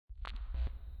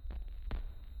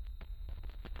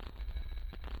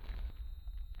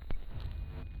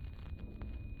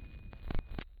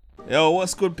Yo,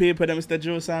 what's good, people? Them Mr.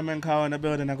 Joe Simon Cow in the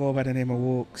building. I go by the name of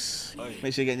Walks.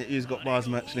 Make sure you get your Who's Got Bars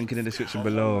merch, link in the description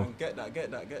below. Get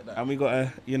that. And we got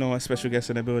a special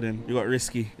guest in the building. We got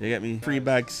Riskey. You get me? 3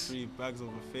 bags. 3 bags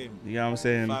over fame. You know what I'm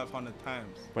saying? 500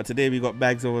 times. But today we got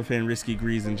Bagzoverfame, Riskey,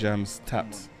 Greeze, and Jamz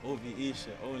taps. OVE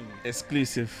shit only.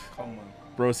 Exclusive. Come on.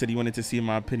 Bro said he wanted to see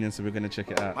my opinion, so we're gonna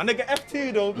check it out. My nigga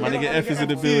F2 though. My nigga F is in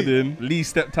the building. Lee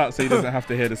stepped up so he doesn't have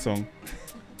to hear the song.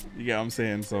 You get what I'm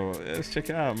saying? So let's check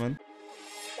it out, man.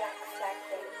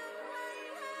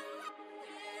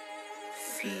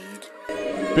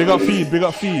 Big up feed, big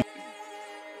up feed.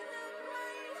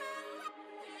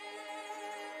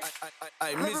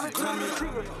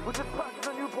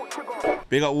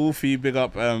 Big up Wolfie, big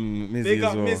up Mizzy Big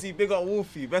up as well. Mizzy, big up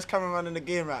Wolfie. Best cameraman in the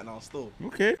game right now still.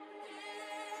 Okay.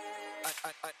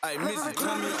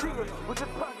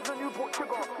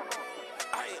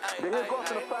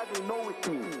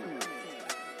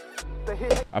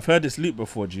 I've heard this loop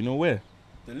before, do you know where?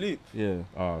 The loop?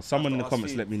 Yeah. Someone in the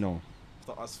comments let me know.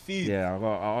 Us feed. Yeah,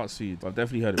 I asked feed. I've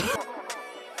definitely heard of it.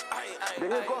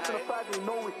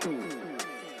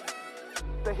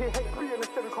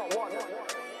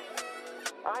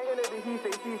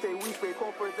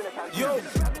 Yo,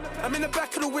 I'm in the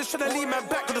back of the wish trying to lean man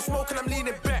back with the smoke and I'm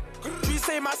leaning back. You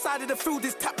say my side of the field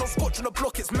is tapped on scotch on the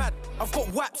block, it's mad. I've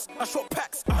got waps, I shot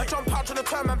packs, I jump out on the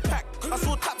turn man pack. I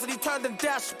saw taps and he turned and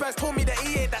dashed. Spaz told me that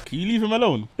he ain't that. Can you leave him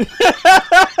alone?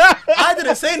 I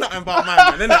didn't say nothing about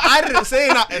my man. I didn't say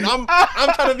nothing. I'm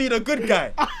trying to be the good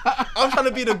guy. I'm trying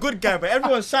to be the good guy, but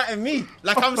everyone's shouting me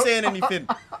like I'm saying anything.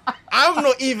 I'm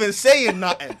not even saying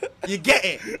nothing. You get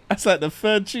it? That's like the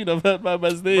third tune I've heard my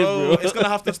man's name, bro. It's gonna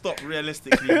have to stop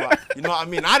realistically, but you know what I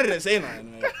mean? I didn't say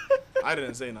nothing, man. I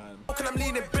didn't say nothing. I'm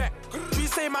leaning back. You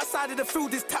say my side of the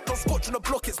field is tapped on scotch on the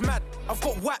block, it's mad. I've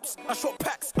got waps, I shot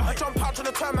packs, I jump out on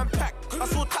the turn man pack. I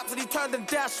saw taps and he turned and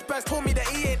dashed. Spaz told me that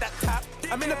he ain't that tap.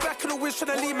 I'm in the back of the wish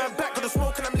trying to lean man back with the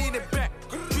smoke and I'm leaning back.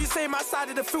 You say my side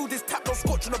of the field is tapped on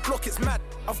scotch on the block, it's mad.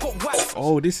 I've got waps.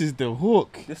 Oh, this is the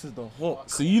hook. This is the hook.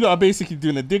 So you lot are basically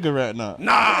doing a digger right now.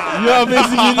 Nah. You are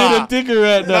basically doing a digger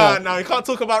right now. Nah, we can't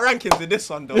talk about rankings in this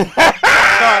one though.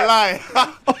 Can't lie.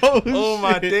 Oh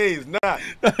my days, nah.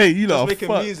 Hey, you lot just making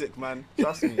fuck. music, man.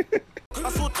 Trust me. I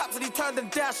saw taps and he turned and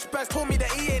dashed. Spaz told me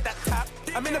that he ain't that tap.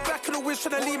 I'm in the back of the wish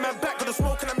trying to lean man back with the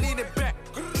smoke and I'm leaning back.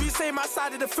 You say my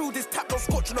side of the field is tapped on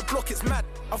scotch on the block, it's mad.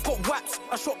 I've got waps,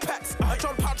 I shot packs, I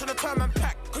jump out on the turn man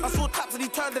pack. I saw taps and he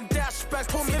turned and dashed. Spaz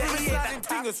told me that he ain't that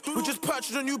tap. We just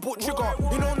purchased a new bought trigger.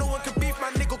 You know no one can beef,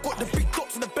 my nigga got the big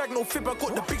dots in the bag, no fib. I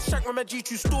got the big shank with my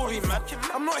G2 story, man.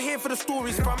 I'm not here for the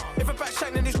stories, fam. If a back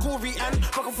shank then it's gory and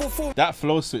back and forth. That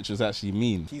flow switch was actually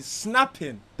mean. He's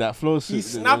snapping. That flow switch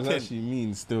He's snapping. was actually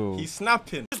mean still. He's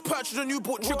snapping. Just purchased a new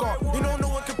bought trigger. You know no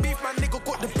one can beef, my nigga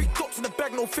got the big dots in the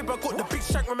bag, no fib. I got the big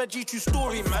shank with my G2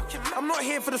 story, man. I'm not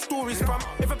here for the stories, fam.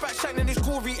 If a back shank then it's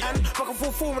gory and back and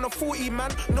forth and a 40,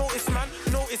 man. Notice, man,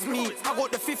 notice me. I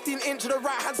got the 15-inch to the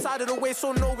right hand side of the way,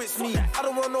 so know it's me. I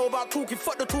don't wanna know about talking,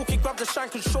 fuck the talking, grab the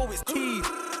shank and show its teeth.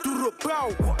 Do the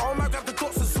bow. Oh man, grab the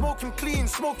dots and smoke him clean,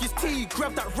 smoke his tea,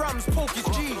 grab that Rams, poke his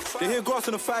G. They hear grass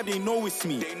on the 5, they know it's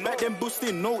me. Back then Bust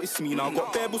didn't notice me. Now I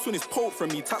got bare boost when it's poke from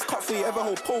me. Tax cut for you ever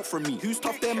hold poke from me. Who's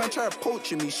tough there, man, try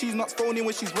poaching me. She's not phoning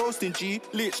when she's roasting G.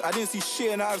 Lich, I didn't see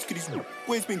shit in her eyes, cause he's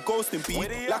always been ghosting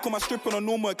B. Like on my strip on a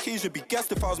normal occasion, be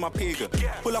guessed if I was my pagan.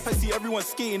 Pull up, I see everyone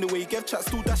skating the way you give chat,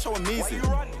 still that's so amazing.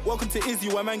 Welcome to Izzy,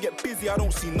 where man get busy, I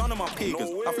don't see none of my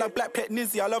pagans. I flag black pet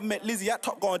Nizzy, I love Met Lizzy, at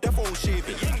Top Gun, defo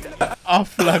shaving. I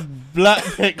flag black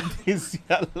pet Nizzy,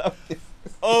 I love it.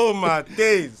 Oh my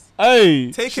days.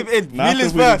 Hey, take him in. Nah, Wheel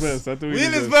his verse. Wheel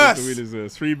his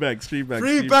verse. 3 bags. Three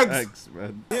bags,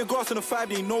 man. They hear grass on the 5,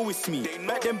 they know it's me.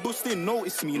 Back then Bust didn't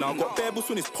notice me. Now I got bare boost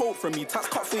when it's poke from me. Tax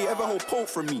cut for you ever hold poke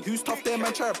from me. Who's tough there,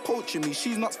 man, try poaching me.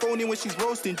 She's not phoning when she's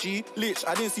roasting G. Lich,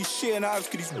 I didn't see shit in her eyes,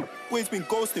 cause he's always been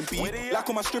ghosting B. Like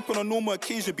on my strip on a normal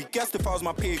occasion, be guessed if I was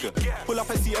my pagan. Pull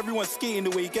up, I see everyone skating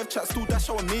the way you give chat, still that's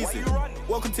so amazing.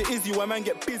 Welcome to Izzy, where man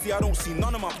get busy, I don't see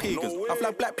none of my pagans. I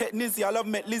flag black pet Nizzy, I love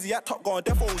Met Lizzy, at Top Gun,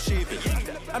 defo shaving.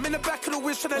 I'm in the back of the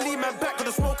wish trying to lean man back with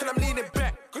the smoke and I'm leaning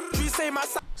back. You say my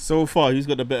side. So far, who's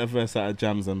got the better verse out of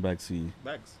Jamz and Bags for you?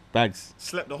 Bags. Bags.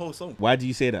 Slept the whole song. Why do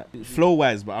you say that?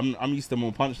 Flow-wise, but I'm used to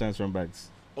more punchlines from Bags.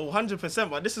 Oh, 100%,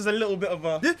 but this is a little bit of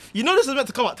a... You know this was meant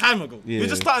to come out time ago. Yeah. We're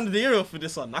just starting the era for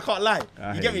this one. I can't lie.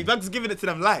 You get me? Bags is giving it to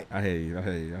them light. I hear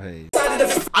you.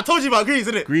 I told you about Greeze,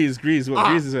 innit? Greeze. What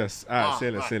Greeze is this? Alright,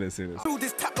 say this. Field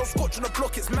is tapped on scotch on the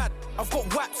block, it's mad. I've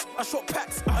got waps, I shot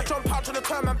packs, I jump out on the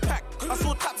turn man pack. I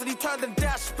saw taps and he turned and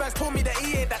dashed. Spaz told me that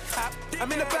he ain't that tap.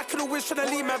 I'm in the back of the wish trying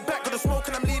to lean man back with the smoke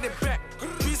and I'm leaning back.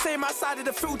 say my side of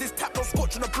the field is tapped on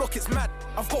scotch on the block, it's mad.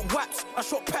 I've got whaps, I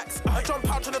shot packs. I jump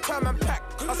out on the turn man pack.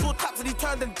 I saw taps and he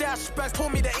turned and dashed. Bags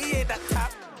told me that he ain't that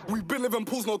tap. We been living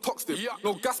pools, no toxic.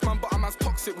 No gas man, but a man's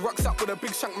toxic. Rocks up with a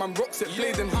big shank man, rocks it.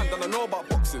 Blade in hand, and I know about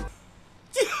boxing.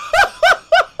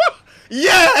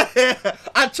 Yeah!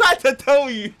 I tried to tell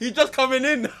you. He's just coming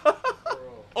in.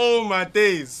 Oh my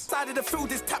days. Side of the field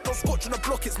is tapped on scotch on the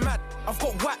block, it's mad. I've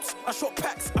got whaps, I shot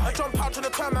packs. I jump out on the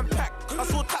turn man pack. I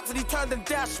saw taps and he turned and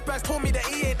dashed. Bags told me that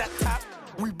he ain't that tap.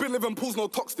 We been living pools, no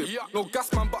toxic. No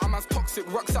gas man, but a man's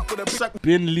toxic. Rocks up with a big...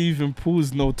 Been leaving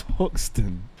pools, no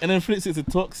toxin. And then flips it to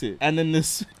toxic. And then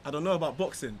this... I don't know about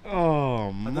boxing.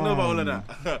 Oh, man. I don't know about all of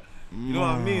that. You know what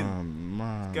I mean?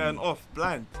 Man. Going off,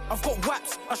 blind. I've got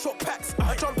whaps, I shot packs.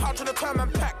 I jump out on the turn man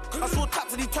pack. I saw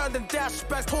taps and he turned and dashed.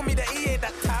 Bags told me that he ain't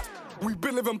that tap. We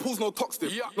been living pools, no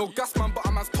toxic. No gas man, but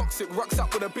a man's toxic. Rocks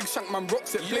up with a big shank man,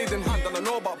 rocks it. Blade in hand, and I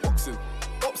know about boxing.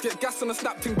 Ops get gas on the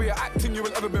snap thing, but you're acting, you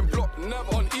ain't ever been blocked.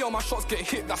 Never on E on my shots get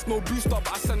hit, that's no booster,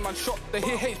 but I send man shot. They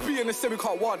hit HB and they say we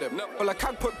can't wire them. Well, I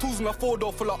can't put tools in a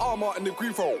 4-door full of armor and the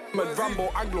green roll. Med Rambo,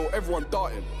 Anglo, everyone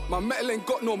darting. My metal ain't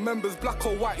got no members, black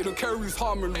or white, you don't care who's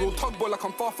harming. Real tugboy like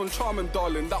I'm far from charming,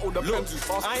 darling. That all depends who's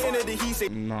fast. I ain't in the he say.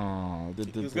 No.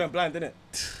 He was going blind, didn't it?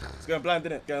 He's going blind,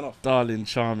 didn't it? Going off. Darling,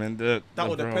 charming. That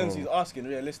all depends who's asking,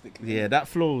 realistically. Yeah, that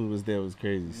flow was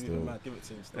crazy still. Man, give it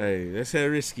to him still. Hey, let's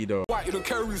hear Riskey though. White, you don't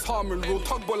care who's harming. Real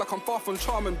tugboy like I'm far from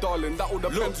charming, darling. That all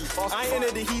depends who's fast. I ain't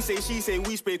in the he say, she say,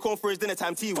 we spray corn for his dinner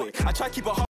time T-way. I try to keep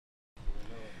it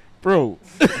Bro,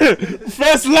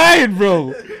 first line,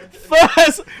 bro.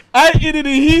 First, I in it,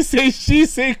 he say, she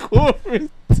say, corporate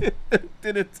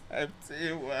dinner time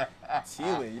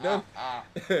T-way, you know?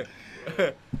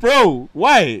 Bro,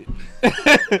 why?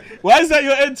 Why is that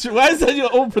your entry? Why is that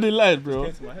your opening line, bro? It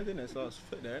came to my head, innit? So I was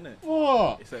foot there, innit?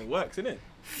 What? It's like, it works, innit?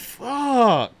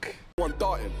 Fuck. One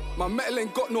darting. My metal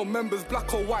ain't got no members,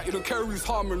 black or white, you don't care who's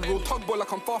harming. Real tugboy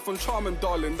like I'm far from charming,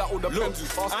 darling. That all depends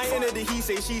who's fast. I ain't in the he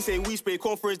say, she say, we spray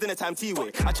corn for his dinner time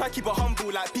T-way. I try to keep it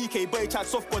humble like PK, but he tried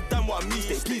soft, but damn what a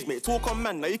mistake. Please, mate, talk on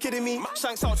man, are you kidding me?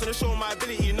 Shanks out to the show my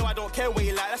ability, you know I don't care what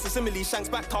you like, that's a simile. Shanks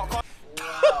back talk.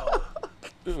 Wow.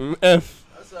 F.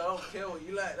 I said I don't care what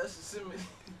you like, that's a simile.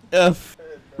 F.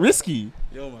 Riskey.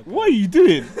 Yo, my God. What are you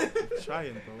doing?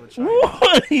 Trying, bro, we're trying.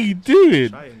 What are you doing?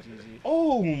 Trying, GG.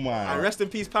 Oh my. And rest in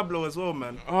peace, Pablo, as well,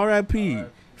 man. R.I.P.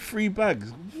 Free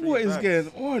bags. What is bags.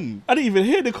 going on? I didn't even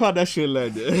hear the Kardashian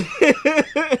line.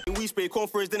 We spray corn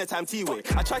for his dinner time T-way.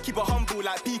 I try to keep it humble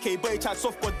like PK, but he tried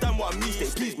soft, but damn what a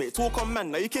mistake. Please, mate, talk on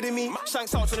man, are you kidding me?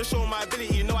 Shanks out to the show my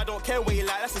ability, you know I don't care what you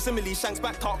like, that's a simile. Shanks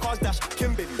back talk, cars dash,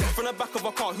 Kimberly. From the back of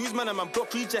a car, who's man a man?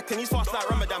 Block reject, and he's fast like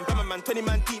Ramadan. Bummer man, 20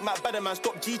 man deep, Matt better man.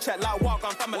 Stop G-check like walk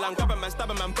on family land. Grab a man,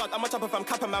 stab a man, blood. I'm a chopper fam,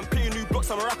 capper man. Play new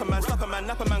blocks, I'm a rapper man. Slapper man,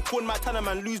 napper man, corn my tanner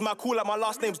man. Lose my cool like my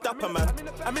last name's Dapper man.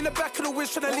 I'm in the back of the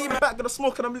wish trying to leave my Back to the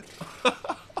smoke and I'm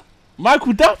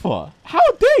Michael Dapper.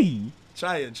 How dare you?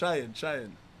 trying.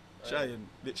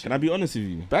 Can I be honest with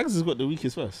you? Bags has got the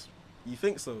weakest verse. You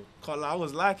think so? Can't lie, I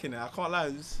was liking it. I can't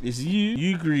lie. It's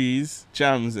you, Greeze,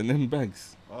 Jamz, and then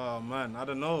Bags. Oh man, I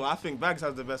don't know. I think Bags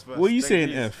has the best verse. What are you Then saying,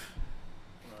 Greeze. F?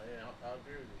 No, yeah, I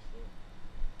agree with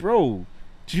this. Bro,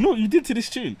 do you know what you did to this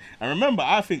tune? And remember,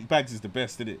 I think Bags is the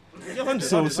best, innit? Yeah, 100,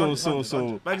 So,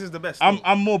 100. Bags is the best.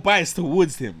 I'm more biased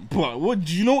towards him. But what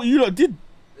do you know what you lot did?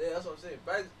 Yeah, that's what I'm saying.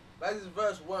 Bags'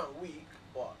 verse weren't weak,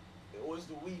 but it was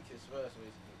the weakest verse,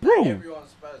 basically. Bro. Everyone's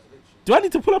spazzed, literally. Do I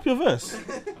need to pull up your verse?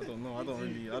 I don't know. I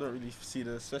don't really see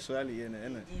the speciality in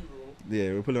it, innit?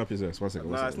 Yeah, we're pulling up his verse. One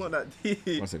second. Nah, it's not that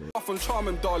deep. 1 second. Off and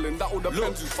charming, darling. That all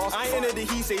depends who's fast. I ain't in the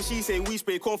he say, she say, we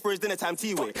spray corn for his dinner time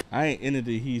T-way. I ain't into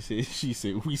the he say, she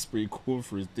say, we spray corn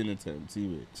for his dinner time.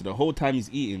 See, so the whole time he's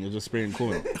eating, you're just spraying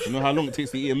corn. You know how long it takes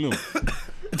to eat a meal?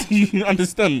 Do you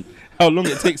understand how long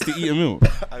it takes to eat a meal?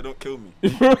 I don't kill me.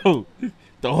 Bro,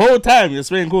 the whole time you're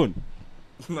spraying corn.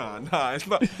 Nah, it's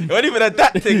not. It wasn't even a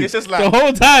that thing. It's just like The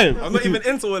whole time. I'm not even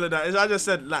into all of that. I just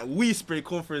said like we spray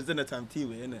corn for his dinner time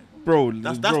T-way, innit? Bro,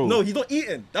 That's bro. no, he's not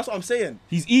eating. That's what I'm saying.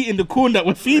 He's eating the corn that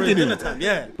we're For his feeding dinner him. time,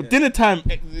 yeah. But dinner time,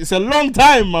 it's a long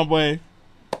time, my boy.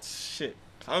 Shit.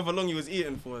 However long he was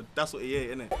eating for, that's what he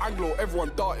ate, innit? Anglo,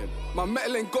 everyone darting. My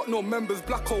metal ain't got no members,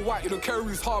 black or white, you don't care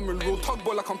who's harming. Real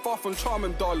tugboy like I'm far from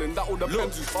charming, darling. That all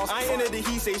depends who's fast. I ain't in the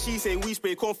he say, she say, we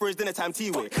spray corn for his dinner time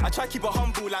T-way. I try to keep it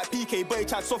humble like PK, but he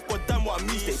tried soft, but damn what a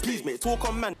mistake. Please, mate, talk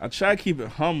on man. I try to keep it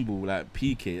humble like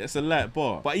PK. That's a light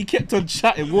bar. But he kept on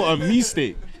chatting. What a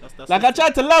mistake. Like I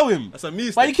tried to allow him. That's a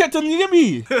mistake. But he kept on, you get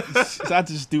me? So I had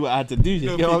to just do what I had to do.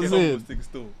 You No, get what I'm PK saying? humble thing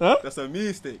still. Huh? That's a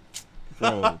mistake.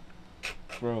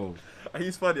 Bro.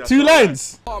 He's funny. 2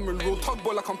 lines. Real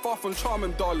tugboy like I'm far from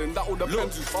charming, darling. That all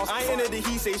depends who's fast. I ain't into the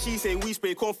he say, she say, we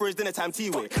spray corn for his dinner time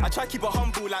T-way. I try keep it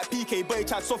humble like PK, but he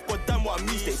tried soft, but damn what I'm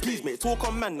me. Please, mate, talk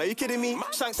on man, are you kidding me?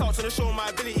 Shanks out to the show my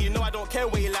ability, no, I don't care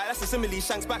where you like, that's a simile.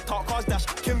 Shanks back, talk, cars dash,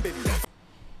 Kimberly.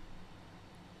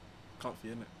 Comfy,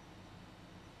 innit?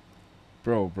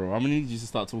 Bro, I'm gonna need you to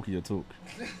start talking your talk.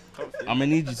 I'm gonna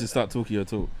need you to start talking your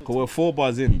talk. Cause we're 4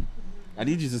 bars in. I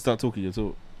need you to start talking your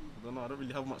talk. I don't know, I don't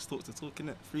really have much talk to talk,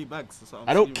 innit? 3 bags. That's what I'm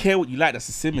I don't assuming. care what you like, that's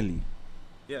a simile.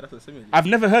 Yeah, that's a simile. I've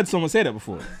never heard someone say that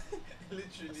before.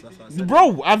 Literally. That's what I said.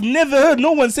 Bro, I've never heard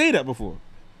no one say that before.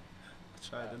 I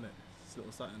tried, innit? It's a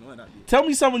little something, what that be? Tell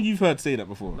me someone you've heard say that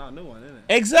before. Nah, no one, innit?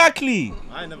 Exactly.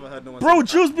 I ain't never heard no one Bro, say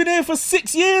Drew's been here for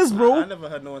 6 years, bro. I never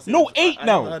heard no one say No, the, 8 I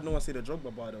now. never heard no one say the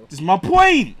Drogba bar, though. This is my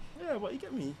point. Yeah, but you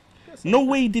get me. No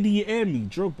way did he air me,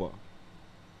 Drogba.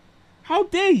 How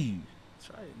dare you?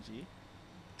 Try it, G.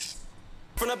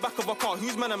 From the back of a car,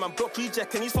 who's man and man, block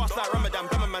reject, and he's fast like Ramadan,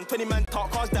 man, 20 man,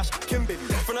 talk, cars dash, Kimberly.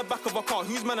 From the back of a car,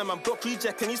 who's man and man, block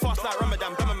reject, and he's fast like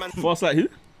Ramadan, man. Fast like who?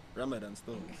 Ramadan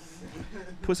still.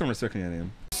 Put some respect on your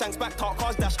name. Shanks back, talk,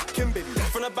 cars dash, Kimberly.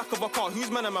 From the back of a car,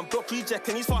 who's man and man, block reject,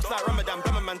 and he's fast like Ramadan,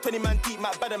 man, 20 man, deep,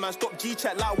 Matt, better man, stop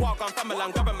G-check, like walk on family,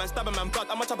 grab a man, stab a man, blood,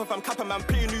 I'm a chopper from Kappa man,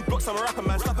 play new blocks, I'm a rapper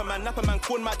man, slap a man, nap a man,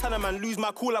 call my tanner man, lose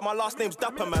my cool, like my last name's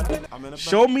Dapper man. I'm in a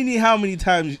Show me how many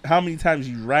times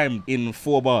you rhymed in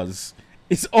 4 bars.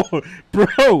 It's all,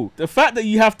 bro. The fact that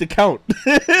you have to count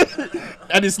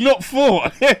and it's not 4.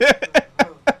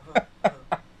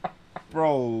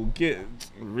 Bro, get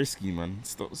risky, man.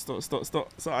 Stop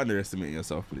underestimating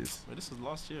yourself, please. But this was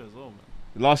last year as well, man.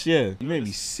 Last year, you made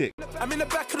me sick. I'm in the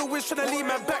back of the whiz trying to lean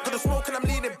man back with the smoke and I'm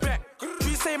leaning back.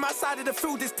 Trees say my side of the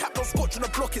field is tapped on scotch on the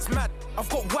block, it's mad. I've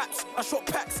got waps, I shot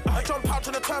packs, I jump out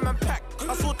on the turn man pack.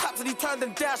 I saw taps and he turned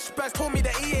and dashed. Bags told me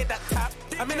that he ain't that tap.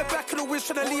 I'm in the back of the whiz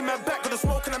trying to lean man back with the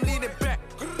smoke and I'm leaning back.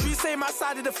 Trees say my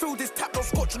side of the field is tapped on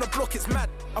scotch on the block, it's mad.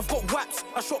 I've got waps,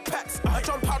 I shot packs, I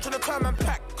jump out on the turn man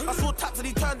pack. I saw taps and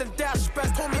he turned and dashed.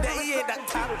 Bags told me that he ain't that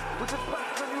tap.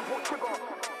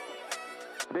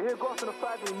 They hear grass in the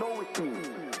 5, they know it's me.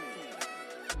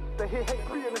 They hear hate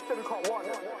free and instead we can't want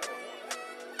it.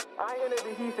 I ain't in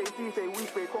the he say, she say, we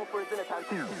spray corn for his dinner time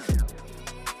too.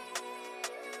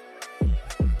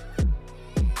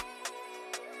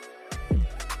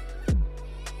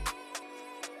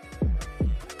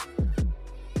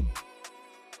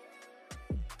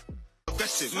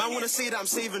 Man wanna say that I'm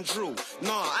saving Drew.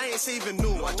 Nah, I ain't saving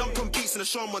no. I jumped on beats in the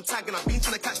show on tag and I've been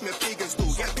trying to catch me a pagan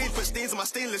stool. Get paid for stains on my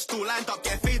stainless stool. Lined up,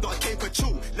 get fade on came for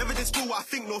chew. Never did school what I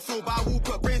think no feel, but I will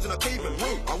put brains on a pavement.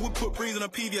 Whoa. I would put praise on a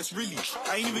PVS really.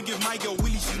 I ain't even give my girl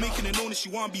Willie. She's making it known that she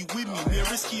wanna be with me. We're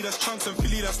risky, that's chunks and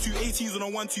Philly. That's 2 18s on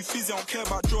a 1-2 fizzy. I don't care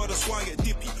about draw, that's why I get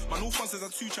dippy. My no fun says a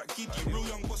 2-track giddy. Real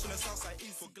young boss on the south side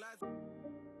is for glad.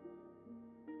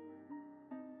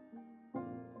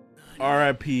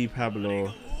 R.I.P.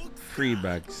 Pablo. 3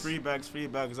 bags. 3 bags,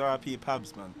 RIP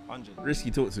Pabs, man. 100. Risky,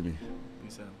 talk to me. You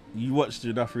said, You watched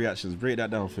enough reactions. Break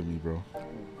that down for me, bro. I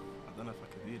don't know if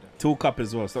I can do that. Talk up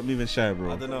as well. Stop moving shy,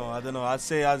 bro. I don't know. I'd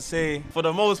say for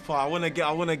the most part, I wanna give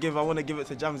it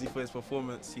to Jamz for his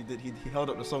performance. He held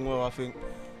up the song well, I think.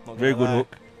 Not Very gonna good lie.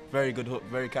 hook. Very good hook,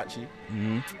 very catchy.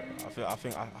 Mm-hmm. I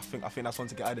think that's one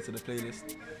to get added to the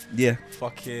playlist. Yeah.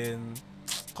 Fucking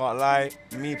can't lie.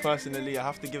 Me personally, I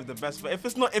have to give the best. But if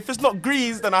it's not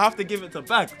Greeze, then I have to give it to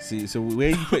Bag. See, so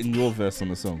where are you putting your verse on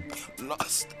the song?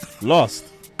 Lost. Lost.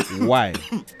 Why?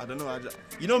 I don't know.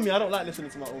 You know me. I don't like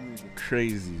listening to my own music.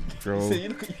 Crazy, bro. So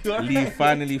you Lee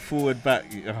finally forward back.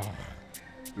 Oh.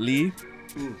 Lee,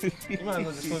 You might as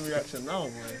well just film reaction now,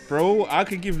 boy. bro, I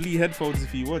could give Lee headphones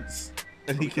if he wants,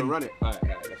 and he can run it. Alright,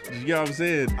 You get what I'm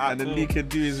saying? Alright, and then cool. Lee can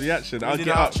do his reaction. I'll Let me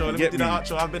get do the up. outro. Let me Get do me. the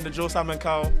outro. I've been the Joe Simon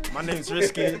Cow. My name's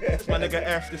Risky. This my nigga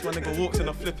F. This my nigga walks in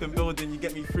a flipping building. You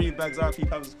get me 3 bags RP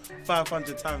Pabs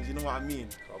 500 times. You know what I mean?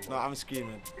 No, I'm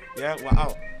screaming. Yeah, we're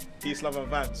out. Peace, love,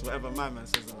 and vibes. Whatever my man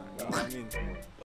says. You know what I mean?